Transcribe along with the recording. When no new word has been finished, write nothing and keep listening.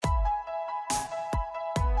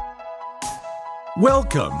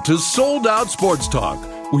Welcome to Sold Out Sports Talk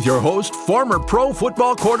with your host, former pro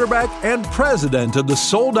football quarterback and president of the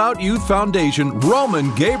Sold Out Youth Foundation,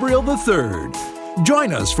 Roman Gabriel III.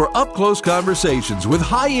 Join us for up-close conversations with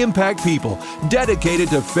high-impact people dedicated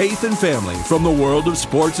to faith and family from the world of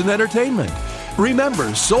sports and entertainment.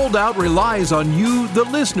 Remember, Sold Out relies on you, the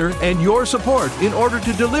listener, and your support in order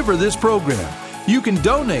to deliver this program. You can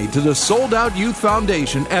donate to the Sold Out Youth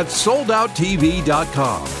Foundation at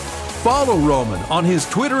soldouttv.com. Follow Roman on his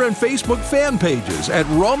Twitter and Facebook fan pages at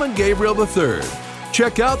Roman Gabriel III.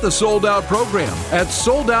 Check out the Sold Out program at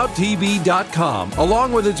soldouttv.com,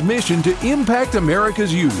 along with its mission to impact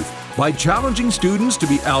America's youth by challenging students to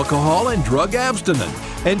be alcohol and drug abstinent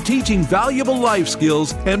and teaching valuable life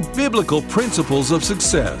skills and biblical principles of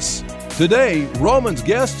success. Today, Roman's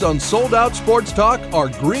guests on Sold Out Sports Talk are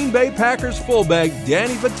Green Bay Packers fullback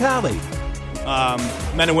Danny Vitale.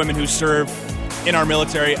 Men and women who serve in our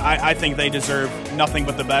military, I think they deserve nothing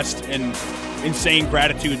but the best and insane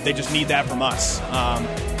gratitude. They just need that from us.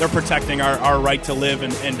 They're protecting our right to live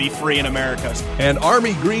and be free in America. And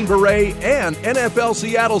Army Green Beret and NFL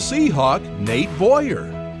Seattle Seahawk Nate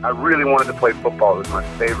Boyer. I really wanted to play football. It was my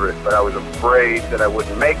favorite, but I was afraid that I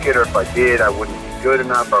wouldn't make it, or if I did, I wouldn't be good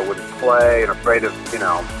enough, I wouldn't play, and afraid of,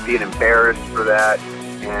 being embarrassed for that.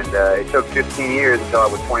 And it took 15 years until I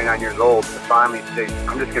was 29 years old to finally say,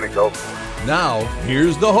 I'm just going to go for it. Now,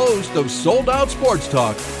 here's the host of Sold Out Sports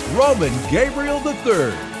Talk, Roman Gabriel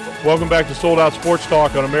III. Welcome back to Sold Out Sports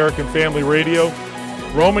Talk on American Family Radio.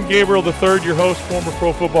 Roman Gabriel III, your host, former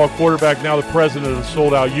pro football quarterback, now the president of the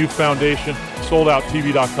Sold Out Youth Foundation.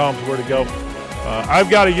 SoldOutTV.com is where to go. I've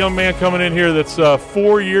got a young man coming in here that's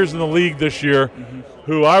 4 years in the league this year,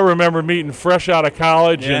 who I remember meeting fresh out of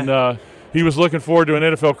college, and he was looking forward to an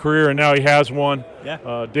NFL career, and now he has one.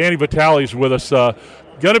 Danny Vitale's with us.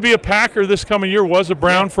 Going to be a Packer this coming year, was a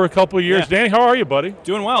Brown for a couple of years. Danny, how are you, buddy?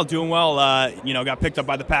 Doing well. Got picked up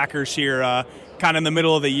by the Packers here kind of in the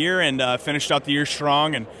middle of the year and finished out the year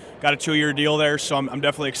strong and got a 2-year deal there, so I'm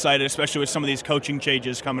definitely excited, especially with some of these coaching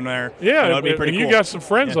changes coming there. Yeah, it'd be pretty cool. You got some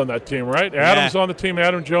friends on that team, right? Adam's on the team,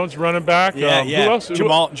 Adam Jones running back. Who else?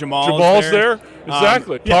 Jamal's there.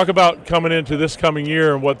 Exactly. Talk about coming into this coming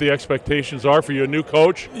year and what the expectations are for you. A new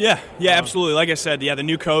coach? Yeah, absolutely. Like I said, the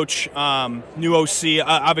new coach, new OC.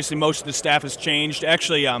 Obviously, most of the staff has changed.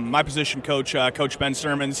 Actually, my position coach, Coach Ben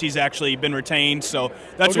Sermons, he's actually been retained, so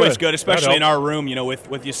that's always good, especially in our room,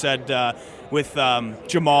 with you said with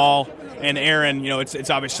Jamal and Aaron, it's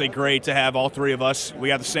obviously great to have all three of us. We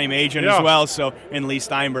got the same agent as well, and Lee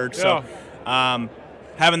Steinberg. So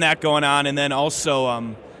having that going on, and then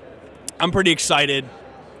also I'm pretty excited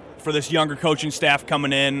for this younger coaching staff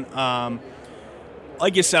coming in.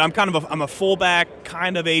 Like you said, I'm a fullback,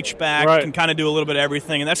 kind of H-back, can kind of do a little bit of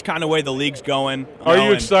everything, and that's kind of the way the league's going. Are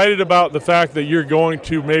you excited about the fact that you're going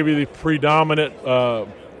to maybe the predominant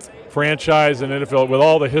franchise in NFL with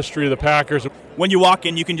all the history of the Packers? When you walk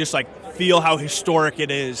in, you can just feel how historic it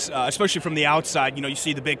is, especially from the outside. You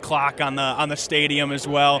see the big clock on the stadium as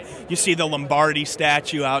well. You see the Lombardi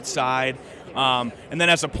statue outside. And then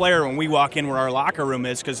as a player, when we walk in where our locker room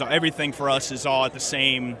is, because everything for us is all at the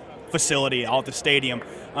same facility, all at the stadium,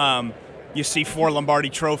 you see 4 Lombardi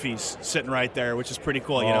trophies sitting right there, which is pretty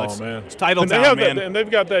cool. It's title town, man. And they've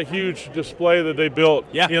got that huge display that they built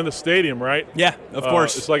in the stadium, right? Yeah, of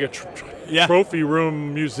course. It's like a trophy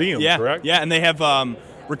room museum, correct? Yeah, and they have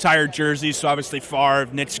retired jerseys, so obviously Favre,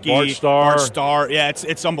 Nitsky, Bart Starr. Yeah,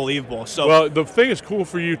 it's unbelievable. So, well, the thing that's cool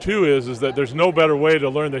for you, too, is that there's no better way to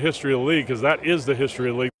learn the history of the league, because that is the history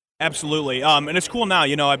of the league. Absolutely. And it's cool now.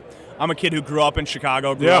 I'm a kid who grew up in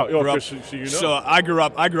Chicago. So I grew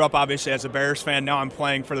up obviously as a Bears fan. Now I'm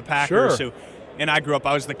playing for the Packers. Sure. And I grew up.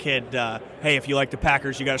 I was the kid. Hey, if you like the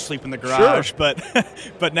Packers, you got to sleep in the garage. Sure.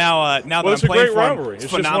 But now that I'm playing for them, it's a great rivalry. It's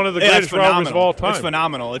just one of the greatest rivalries of all time. It's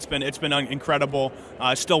phenomenal. It's been incredible.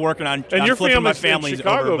 Still working on and your flipping my family's in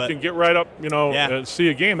Chicago over, can get right up, and see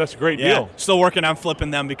a game. That's a great deal. Still working on flipping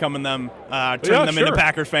them, becoming them, turning them into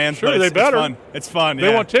Packers fans. Sure, but they better. It's fun.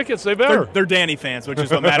 They want tickets. They better. They're Danny fans, which is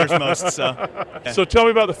what matters most. So tell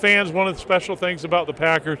me about the fans. One of the special things about the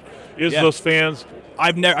Packers is those fans.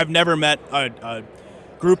 I've never met a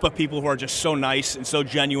group of people who are just so nice and so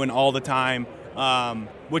genuine all the time,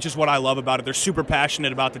 which is what I love about it. They're super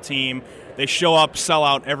passionate about the team. They show up, sell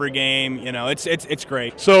out every game. It's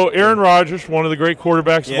great. So Aaron Rodgers, one of the great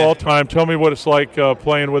quarterbacks of all time. Tell me what it's like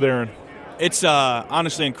playing with Aaron. It's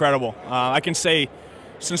honestly incredible. I can say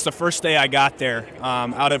since the first day I got there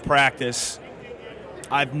out of practice,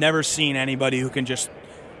 I've never seen anybody who can just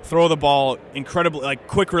throw the ball incredibly,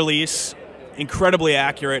 quick release, incredibly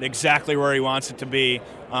accurate, exactly where he wants it to be,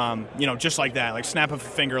 just like that, snap of a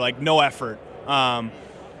finger, no effort.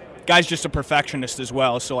 Guy's just a perfectionist as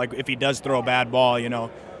well. So, like, if he does throw a bad ball,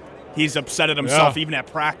 he's upset at himself even at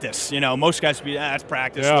practice. Most guys would be, it's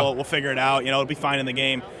practice. Yeah. We'll figure it out. It'll be fine in the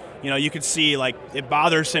game. You could see, like, it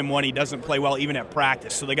bothers him when he doesn't play well even at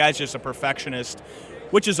practice. So the guy's just a perfectionist,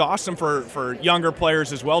 which is awesome for younger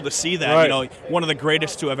players as well to see that. Right. One of the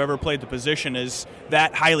greatest to have ever played the position is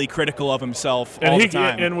that highly critical of himself all the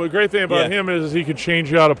time. And the great thing about him is he can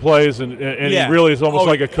change you out of plays, and he really is almost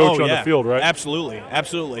like a coach on the field, right? Absolutely.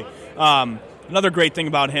 Another great thing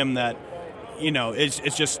about him that,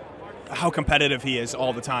 is just how competitive he is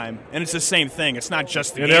all the time. And it's the same thing. It's not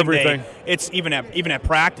just the game everything. day. It's even at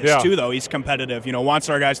practice, too, though. He's competitive. Wants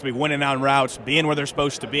our guys to be winning on routes, being where they're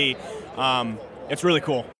supposed to be. It's really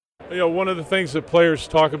cool. One of the things that players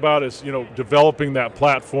talk about is, developing that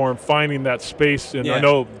platform, finding that space. And I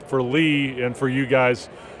know for Lee and for you guys,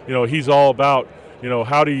 he's all about,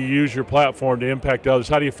 how do you use your platform to impact others?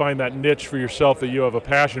 How do you find that niche for yourself that you have a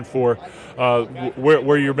passion for,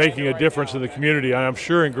 where you're making a difference in the community? And I'm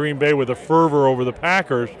sure in Green Bay with the fervor over the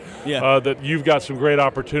Packers, that you've got some great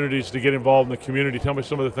opportunities to get involved in the community. Tell me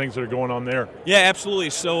some of the things that are going on there. Yeah,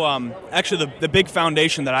 absolutely. So actually the big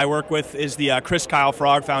foundation that I work with is the Chris Kyle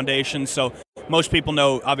Frog Foundation. So most people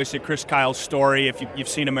know, obviously, Chris Kyle's story if you've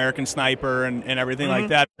seen American Sniper and everything like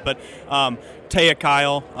that. But Taya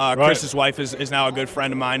Kyle, Chris's wife, is now a good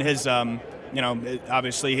friend of mine. His,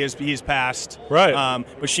 obviously he's passed. Right.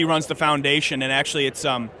 But she runs the foundation, and actually it's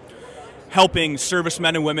helping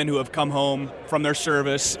servicemen and women who have come home from their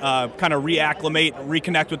service kind of reacclimate,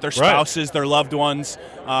 reconnect with their spouses, their loved ones,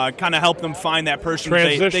 kind of help them find that person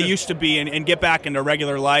they used to be and get back into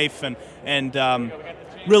regular life. And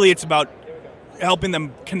really it's about helping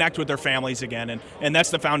them connect with their families again. And that's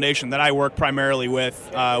the foundation that I work primarily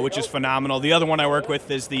with, which is phenomenal. The other one I work with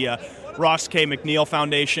is the Ross K. McNeil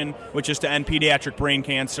Foundation, which is to end pediatric brain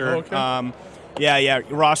cancer. Okay.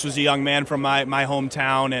 Ross was a young man from my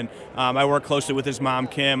hometown, and I work closely with his mom,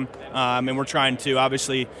 Kim, and we're trying to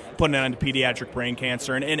obviously put an end to pediatric brain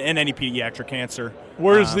cancer and any pediatric cancer.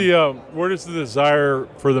 Where does the desire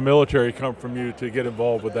for the military come from you to get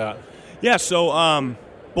involved with that? Yeah, so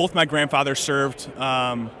both my grandfathers served.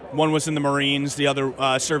 One was in the Marines, the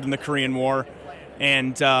other served in the Korean War,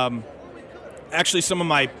 and actually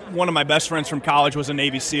one of my best friends from college was a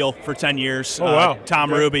Navy SEAL for 10 years. Oh, wow.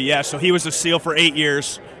 Tom Ruby, yeah. So he was a SEAL for 8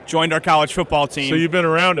 years, joined our college football team. So you've been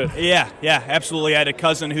around it. Yeah, absolutely. I had a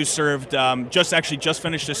cousin who served, just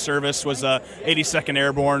finished his service, was 82nd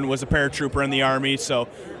Airborne, was a paratrooper in the Army. So,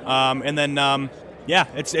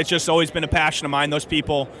 it's just always been a passion of mine. Those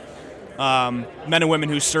people, men and women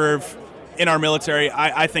who serve in our military,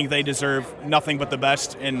 I think they deserve nothing but the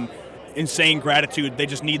best and insane gratitude. They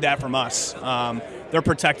just need that from us. They're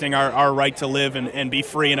protecting our right to live and be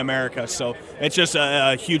free in America. So it's just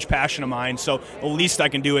a huge passion of mine. So the least I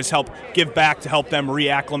can do is give back to help them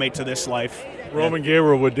reacclimate to this life. Roman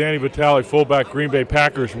Gabriel with Danny Vitale, fullback Green Bay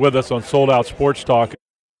Packers, with us on Sold Out Sports Talk.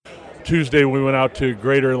 Tuesday we went out to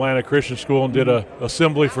Greater Atlanta Christian School and did a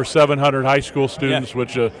assembly for 700 high school students,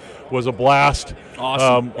 which was a blast.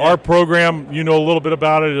 Awesome. Our program, a little bit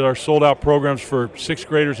about it, our sold-out programs for 6th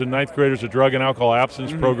graders and 9th graders, a drug and alcohol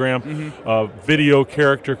abstinence program, video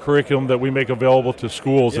character curriculum that we make available to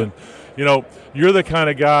schools. And, you're the kind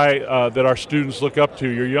of guy that our students look up to.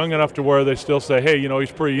 You're young enough to where they still say, hey,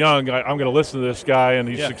 he's pretty young. I'm going to listen to this guy, and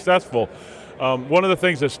he's successful. One of the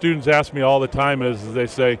things that students ask me all the time is they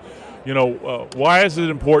say, why is it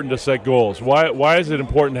important to set goals? Why is it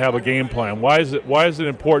important to have a game plan? Why is it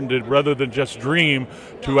important to, rather than just dream,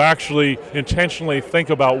 to actually intentionally think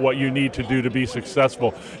about what you need to do to be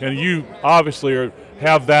successful? And you obviously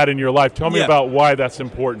have that in your life. Tell me about why that's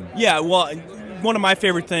important. Yeah, well, one of my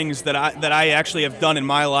favorite things that I actually have done in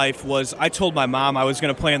my life was I told my mom I was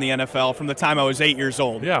going to play in the NFL from the time I was 8 years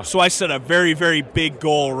old. Yeah. So I set a very, very big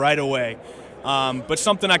goal right away. But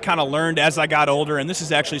something I kind of learned as I got older, and this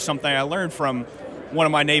is actually something I learned from one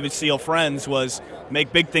of my Navy SEAL friends, was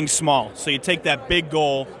make big things small. So you take that big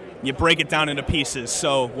goal, you break it down into pieces.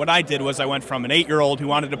 So what I did was I went from an 8-year-old who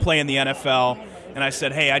wanted to play in the NFL, and I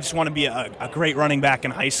said, hey, I just want to be a great running back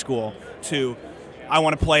in high school, to I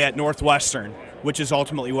want to play at Northwestern, which is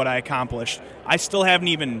ultimately what I accomplished. I still haven't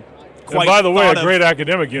even quite. And by the way, a great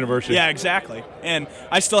academic university. Yeah, exactly. And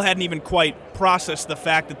I still hadn't even quite processed the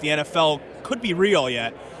fact that the NFL could be real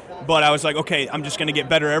yet. But I was like, okay, I'm just going to get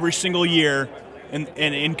better every single year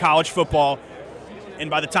in college football. And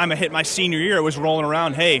by the time I hit my senior year, it was rolling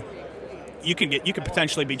around, hey, you could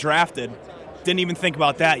potentially be drafted. Didn't even think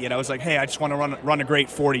about that yet. I was like, hey, I just want to run a great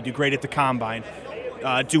 40, do great at the combine,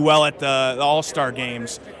 do well at the All-Star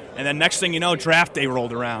games. And then next thing you know, draft day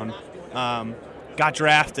rolled around. Got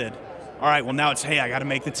drafted. all right, well, now it's, hey, I got to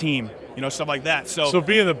make the team, stuff like that. So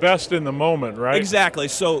being the best in the moment, right? Exactly.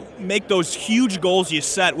 So make those huge goals you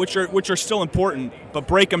set, which are still important, but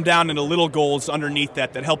break them down into little goals underneath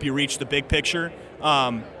that help you reach the big picture.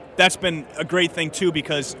 That's been a great thing, too,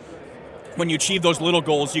 because when you achieve those little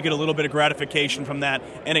goals, you get a little bit of gratification from that,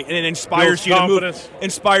 and it inspires you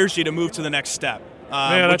to move to the next step.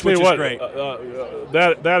 Man, I tell you what,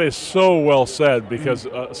 that is so well said, because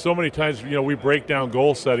so many times, we break down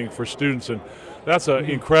goal setting for students, and that's an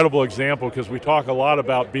incredible example, because we talk a lot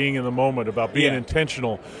about being in the moment, about being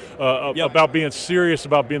intentional, about being serious,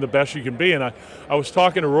 about being the best you can be. And I was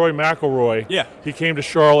talking to Roy McIlroy. Yeah. He came to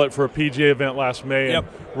Charlotte for a PGA event last May, and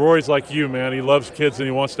Roy's like you, man. He loves kids, and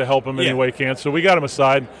he wants to help them any way he can. So we got him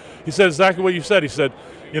aside. He said exactly what you said. He said,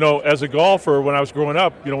 as a golfer, when I was growing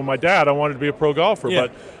up, with my dad, I wanted to be a pro golfer,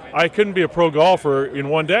 but I couldn't be a pro golfer in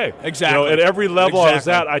one day. Exactly. At every level I was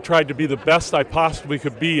at, I tried to be the best I possibly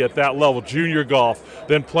could be at that level. Junior golf,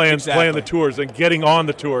 then playing the tours, then getting on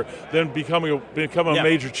the tour, then becoming a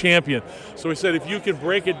major champion. So he said, if you can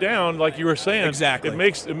break it down, like you were saying, it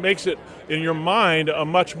makes it in your mind a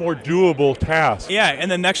much more doable task. Yeah, and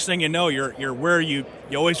the next thing you know, you're where you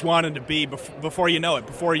always wanted to be before you know it,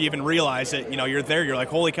 before you even realize it. You're there. You're like,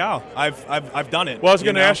 holy cow, I've done it. Well, I was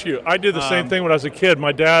going to ask you. I did the same thing when I was a kid.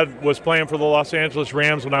 My dad was playing for the Los Angeles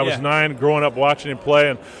Rams when I was 9, growing up watching him play,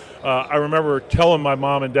 and I remember telling my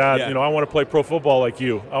mom and dad, I want to play pro football like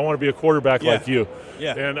you. I want to be a quarterback like you.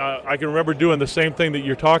 Yeah. And I can remember doing the same thing that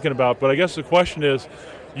you're talking about. But I guess the question is,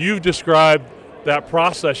 you've described that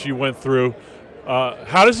process you went through.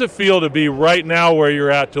 How does it feel to be right now where you're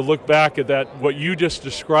at, to look back at that, what you just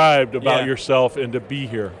described about yourself, and to be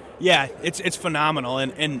here? Yeah, it's phenomenal.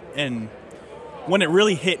 And when it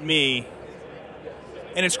really hit me,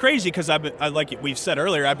 and it's crazy because like we've said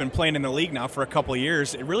earlier, I've been playing in the league now for a couple of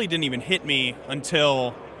years. It really didn't even hit me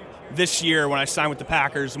until this year when I signed with the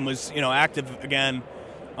Packers and was active again.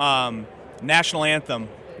 National anthem.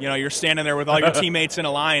 You're standing there with all your teammates in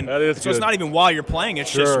a line. That is so it's not even while you're playing.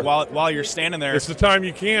 It's just while you're standing there. It's the time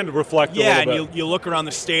you can reflect a little bit. Yeah, and you look around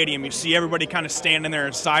the stadium. You see everybody kind of standing there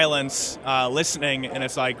in silence, listening, and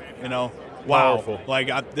it's like, wow. Powerful.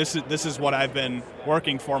 Like this is what I've been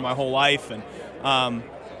working for my whole life. And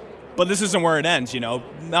but this isn't where it ends. Now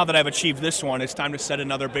that I've achieved this one, it's time to set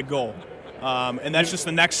another big goal. And that's just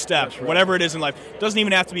the next step. Right. Whatever it is in life. It doesn't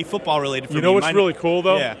even have to be football related for me. What's really cool,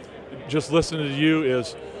 though? Yeah. Just listening to you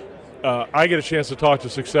is I get a chance to talk to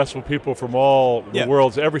successful people from all the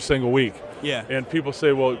worlds every single week. Yeah. And people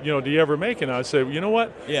say, well, do you ever make it? And I say, you know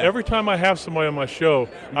what? Yeah. Every time I have somebody on my show,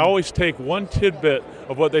 I always take one tidbit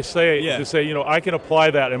of what they say to say, I can apply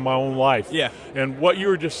that in my own life. Yeah. And what you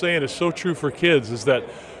were just saying is so true for kids, is that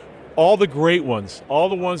all the great ones, all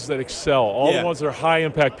the ones that excel, all the ones that are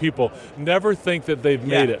high-impact people, never think that they've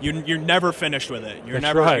made it. You're never finished with it. You're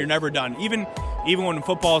never done. Even when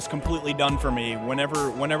football is completely done for me,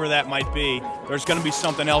 whenever that might be, there's going to be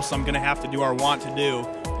something else I'm going to have to do or want to do,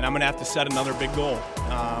 and I'm going to have to set another big goal.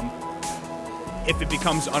 If it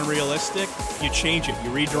becomes unrealistic, you change it, you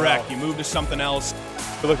redirect, you move to something else.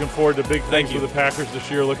 We're looking forward to big things with the Packers this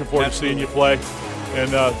year. Looking forward to seeing you play.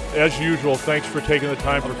 And as usual, thanks for taking the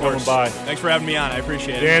time for coming by. Thanks for having me on. I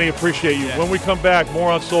appreciate it. Danny, appreciate you. When we come back, more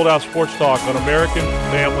on Sold Out Sports Talk on American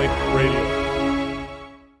Family Radio.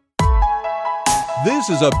 This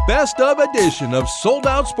is a best of edition of Sold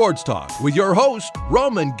Out Sports Talk with your host,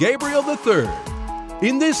 Roman Gabriel III.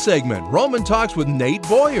 In this segment, Roman talks with Nate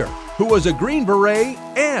Boyer, who was a Green Beret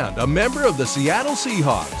and a member of the Seattle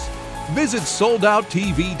Seahawks. Visit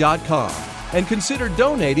soldouttv.com and consider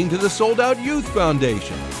donating to the Sold Out Youth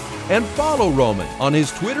Foundation. And follow Roman on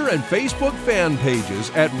his Twitter and Facebook fan pages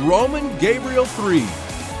at Roman Gabriel 3.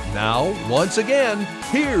 Now, once again,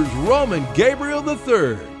 here's Roman Gabriel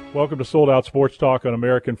III. Welcome to Sold Out Sports Talk on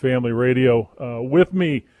American Family Radio. With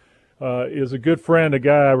me is a good friend, a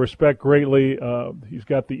guy I respect greatly. He's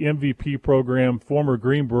got the MVP program, former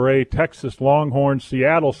Green Beret, Texas Longhorns,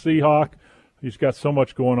 Seattle Seahawk. He's got so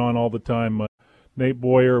much going on all the time. Nate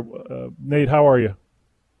Boyer. Nate, how are you?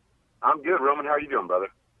 I'm good, Roman. How are you doing, brother?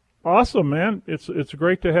 Awesome, man. It's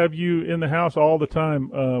great to have you in the house all the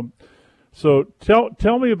time. So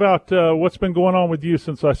tell me about what's been going on with you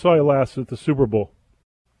since I saw you last at the Super Bowl.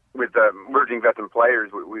 With Emerging Veteran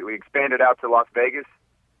Players, we expanded out to Las Vegas.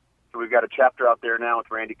 So we've got a chapter out there now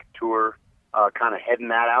with Randy Couture kind of heading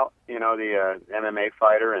that out, the MMA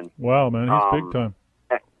fighter. And wow, man, he's big time.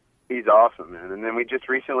 He's awesome, man. And then we just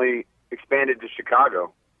recently expanded to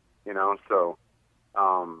Chicago, so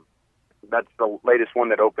that's the latest one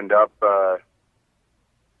that opened up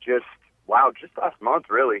just last month,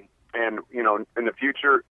 really. And, in the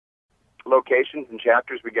future, locations and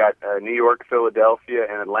chapters. We got New York, Philadelphia,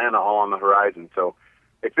 and Atlanta all on the horizon. So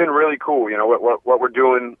it's been really cool. You know, what we're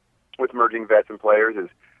doing with merging vets and players is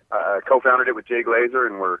co-founded it with Jay Glazer,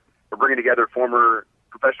 and we're bringing together former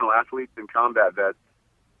professional athletes and combat vets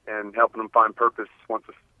and helping them find purpose once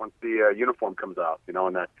the uniform comes out. You know,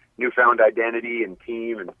 and that newfound identity and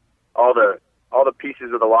team and all the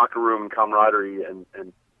pieces of the locker room camaraderie and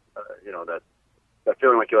you know, that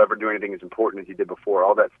feeling like you'll ever do anything as important as you did before.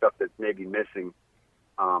 All that stuff that's maybe missing.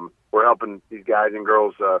 We're helping these guys and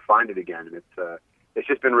girls find it again, and it's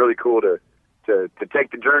just been really cool to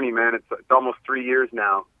take the journey, man. It's almost 3 years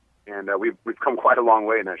now, and we've come quite a long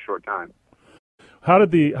way in that short time. How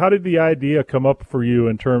did the idea come up for you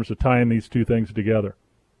in terms of tying these two things together?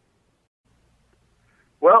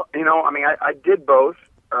 Well, you know, I mean, I did both.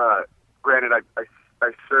 Granted,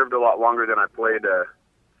 I served a lot longer than I played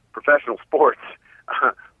professional sports,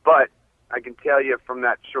 but I can tell you from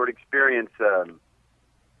that short experience, the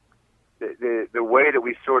way that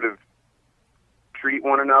we sort of treat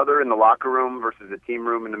one another in the locker room versus the team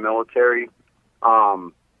room in the military,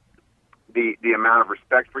 the amount of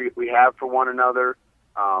respect we have for one another,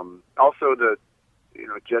 also the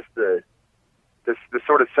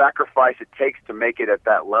sort of sacrifice it takes to make it at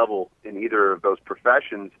that level in either of those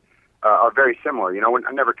professions are very similar. You know,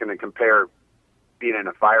 I'm never going to compare being in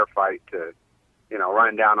a firefight to, you know,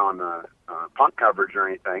 running down on punt coverage or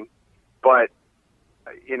anything, but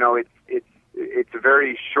you know, it's a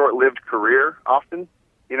very short-lived career often.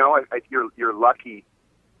 You know, you're lucky.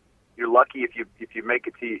 You're lucky if you make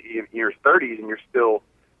it to your 30s and you're still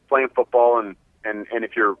playing football, and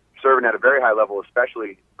if you're serving at a very high level,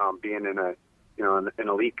 especially being in an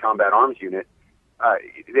elite combat arms unit,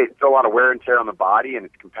 it's a lot of wear and tear on the body, and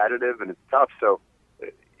it's competitive and it's tough. So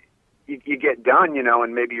you get done, you know,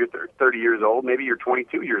 and maybe you're 30 years old, maybe you're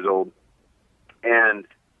 22 years old, and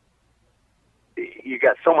you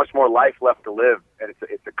got so much more life left to live, and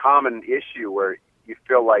it's a common issue where you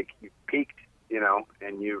feel like you've peaked, you know,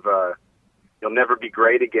 and you'll never be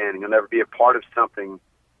great again, and you'll never be a part of something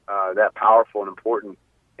that powerful and important.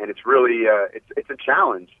 And it's really it's a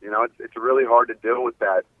challenge, you know. It's really hard to deal with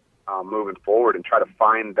that moving forward and try to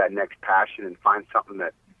find that next passion and find something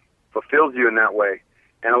that fulfills you in that way.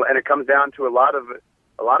 And it comes down to a lot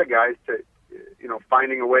of guys to, you know,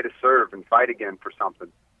 finding a way to serve and fight again for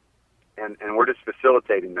something. And we're just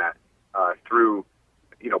facilitating that through,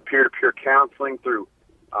 you know, peer-to-peer counseling, through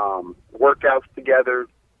workouts together,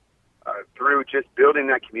 through just building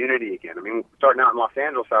that community again. I mean, starting out in Los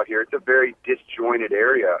Angeles out here, it's a very disjointed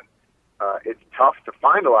area. It's tough to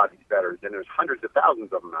find a lot of these veterans, and there's hundreds of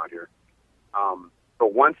thousands of them out here.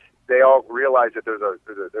 But once they all realize that there's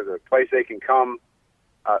a place they can come,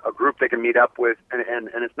 a group they can meet up with, and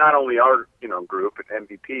it's not only our, you know, group at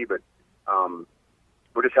MVP, but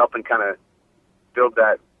we're just helping kind of build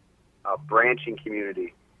that branching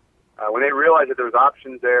community. When they realize that there's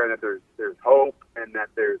options there, and that there's hope, and that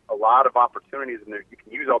there's a lot of opportunities, and you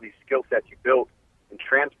can use all these skill sets you built and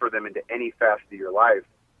transfer them into any facet of your life,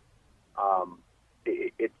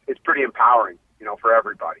 it's pretty empowering, you know, for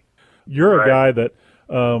everybody. You're right? A guy that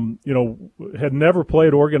you know, had never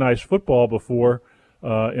played organized football before.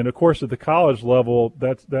 And of course, at the college level,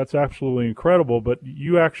 that's absolutely incredible. But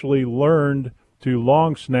you actually learned to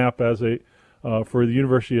long snap as for the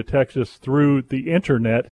University of Texas through the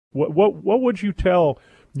internet. What would you tell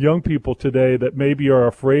young people today that maybe are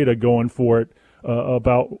afraid of going for it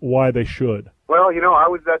about why they should? Well, you know, I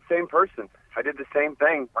was that same person. I did the same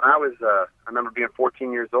thing when I was. I remember being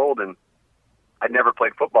 14 years old, and I'd never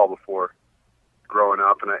played football before growing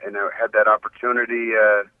up, and I had that opportunity.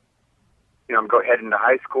 You know, I'm heading to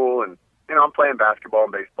high school, and you know, I'm playing basketball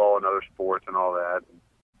and baseball and other sports and all that.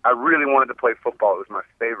 I really wanted to play football. It was my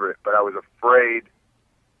favorite, but I was afraid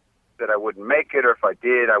that I wouldn't make it, or if I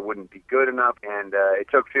did, I wouldn't be good enough. And it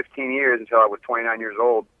took 15 years until I was 29 years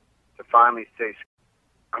old to finally say,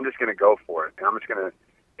 I'm just going to go for it. And I'm just going to,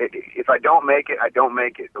 if I don't make it, I don't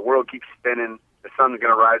make it. The world keeps spinning. The sun's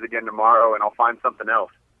going to rise again tomorrow, and I'll find something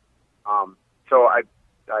else. So I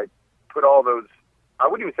put all those, I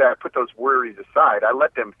wouldn't even say I put those worries aside. I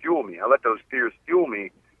let them fuel me. I let those fears fuel me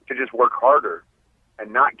to just work harder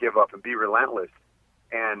and not give up and be relentless.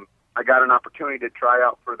 And I got an opportunity to try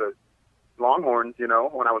out for the Longhorns, you know,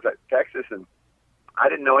 when I was at Texas, and I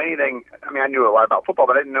didn't know anything. I mean, I knew a lot about football,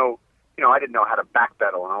 but I didn't know, you know, I didn't know how to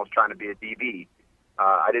backpedal, and I was trying to be a DB.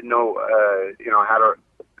 I didn't know, you know, how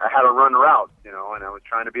to run routes, you know, and I was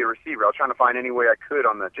trying to be a receiver. I was trying to find any way I could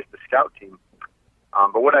on just the scout team.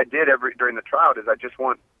 But what I did during the tryout is I just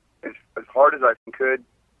went as hard as I could,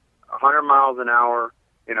 100 miles an hour,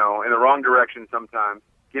 you know, in the wrong direction sometimes,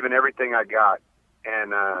 giving everything I got.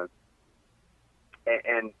 And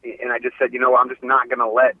And I just said, I'm just not going to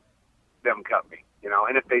let them cut me,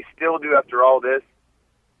 And if they still do after all this,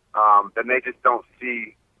 then they just don't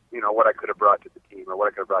see, what I could have brought to the team or what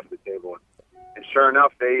I could have brought to the table. And sure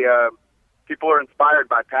enough, people are inspired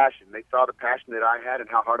by passion. They saw the passion that I had and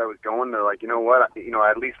how hard I was going. They're like, you know what?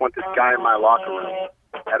 I at least want this guy in my locker room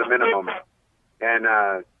at a minimum.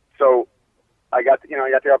 And so I got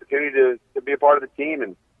the opportunity to be a part of the team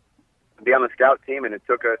and be on the scout team. And it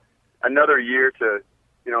took another year to,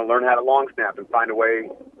 learn how to long snap and find a way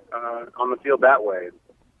on the field that way.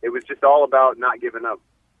 It was just all about not giving up.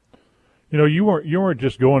 You weren't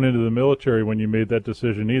just going into the military when you made that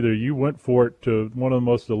decision either. You went for it to one of the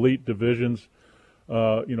most elite divisions,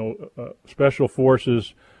 special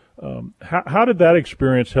forces. How did that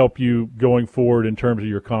experience help you going forward in terms of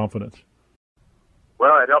your confidence?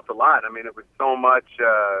 Well, it helped a lot. I mean, it was so much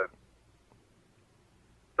of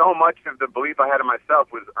the belief I had in myself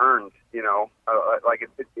was earned.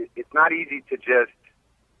 It's not easy to just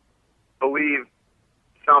believe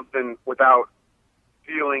something without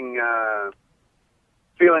feeling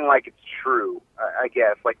like it's true, I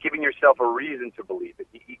guess, like giving yourself a reason to believe it.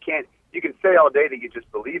 You can say all day that you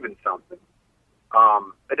just believe in something.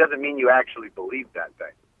 It doesn't mean you actually believe that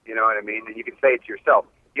thing. You know what I mean? And you can say it to yourself.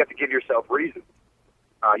 You have to give yourself reasons.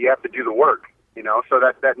 You have to do the work, so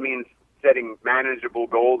that means setting manageable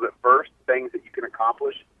goals at first, things that you can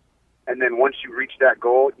accomplish. And then once you reach that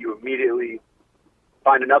goal, you immediately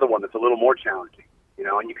find another one that's a little more challenging,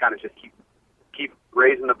 and you kind of just keep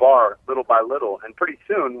raising the bar little by little. And pretty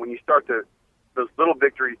soon, when you start those little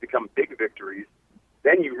victories become big victories,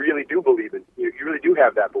 then you really do believe it. You really do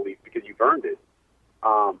have that belief because you've earned it.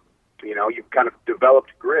 You've kind of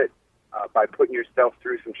developed grit by putting yourself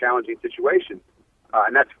through some challenging situations.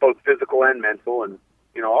 And that's both physical and mental and,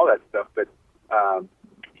 all that stuff. But,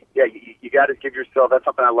 you got to give yourself, that's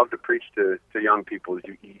something I love to preach to young people, is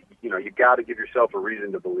you got to give yourself a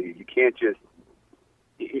reason to believe. You can't just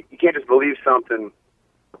believe something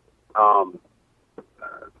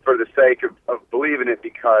for the sake of believing it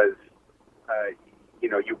because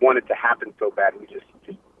you want it to happen so bad, and you just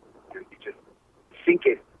think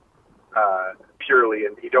it purely,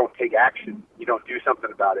 and you don't take action. You don't do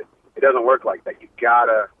something about it. It doesn't work like that. You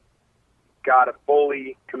gotta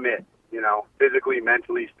fully commit. Physically,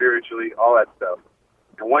 mentally, spiritually, all that stuff.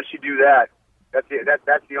 And once you do that, that's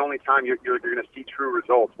the only time you're going to see true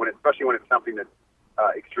results. Especially when it's something that's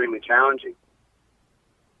extremely challenging.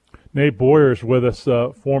 Nate Boyer is with us,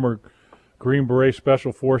 former Green Beret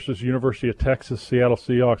Special Forces, University of Texas, Seattle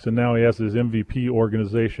Seahawks, and now he has his MVP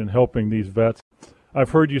organization helping these vets.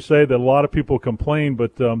 I've heard you say that a lot of people complain,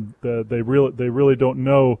 but they really don't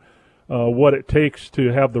know what it takes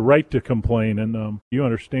to have the right to complain. And you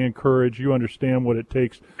understand courage. You understand what it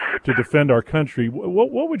takes to defend our country.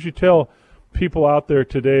 What would you tell people out there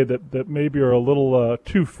today that maybe are a little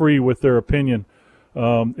too free with their opinion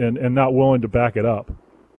and not willing to back it up?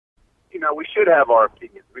 We should have our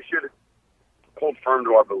opinions. We should hold firm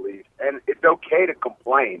to our beliefs. And it's okay to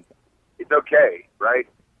complain. It's okay, right?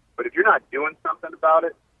 But if you're not doing something about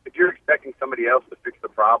it, if you're expecting somebody else to fix the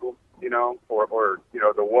problem, or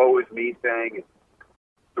the woe is me thing,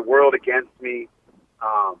 the world against me,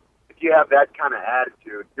 if you have that kind of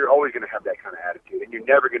attitude, you're always going to have that kind of attitude, and you're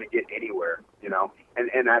never going to get anywhere,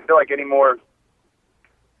 And I feel like anymore,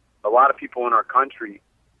 a lot of people in our country,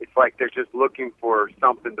 it's like they're just looking for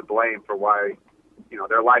something to blame for why,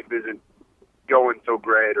 their life isn't going so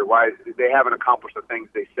great or why they haven't accomplished the things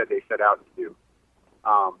they said they set out to do.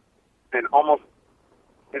 And almost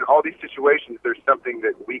in all these situations, there's something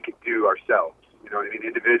that we could do ourselves,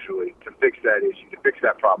 individually, to fix that issue, to fix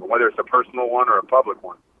that problem, whether it's a personal one or a public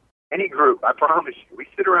one. Any group, I promise you, we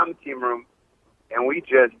sit around the team room and we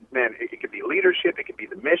just, it could be leadership, it could be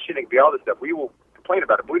the mission, it could be all this stuff. We will complain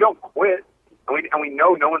about it, but we don't quit, and we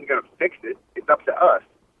know no one's going to fix it. It's up to us.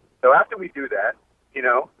 So after we do that,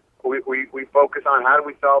 we focus on how do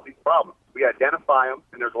we solve these problems. We identify them,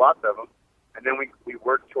 and there's lots of them, and then we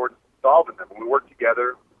work towards solving them. And we work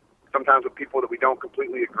together, sometimes with people that we don't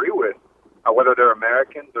completely agree with, whether they're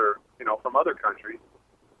Americans or, from other countries.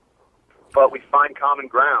 But we find common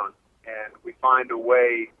ground, and we find a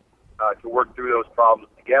way to work through those problems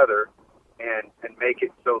together and make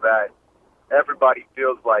it so that everybody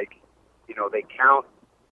feels like, they count.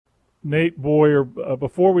 Nate Boyer,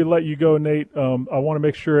 before we let you go, Nate, I want to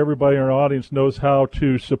make sure everybody in our audience knows how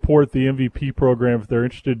to support the MVP program if they're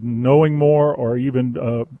interested in knowing more or even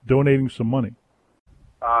donating some money.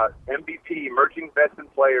 MVP, Emerging Vets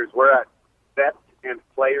and Players, we're at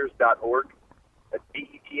vetsandplayers.org. That's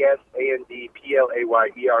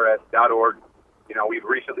VETSANDPLAYERS.org. We've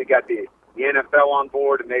recently got the NFL on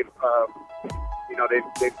board, and they've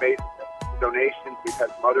they've made donations. We've had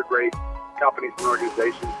some other great companies and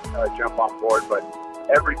organizations jump on board, but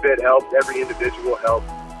every bit helps. Every individual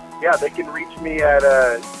helps. Yeah, they can reach me at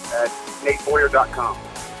nateboyer.com.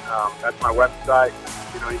 That's my website.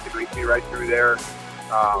 You can reach me right through there.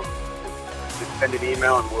 Just send an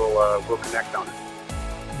email and we'll connect on it.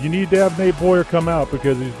 You need to have Nate Boyer come out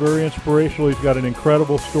because he's very inspirational. He's got an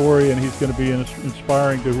incredible story, and he's going to be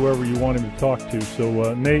inspiring to whoever you want him to talk to.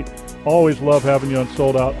 So, Nate, always love having you on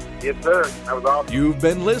Sold Out. Yes, sir. That was awesome. You've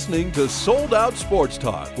been listening to Sold Out Sports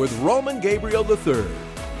Talk with Roman Gabriel III.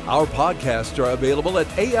 Our podcasts are available at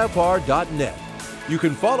afr.net. You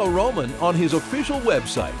can follow Roman on his official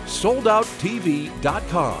website,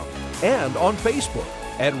 soldouttv.com, and on Facebook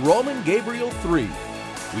at Roman Gabriel 3.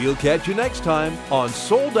 We'll catch you next time on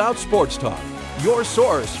Sold Out Sports Talk, your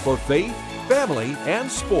source for faith, family, and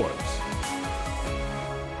sports.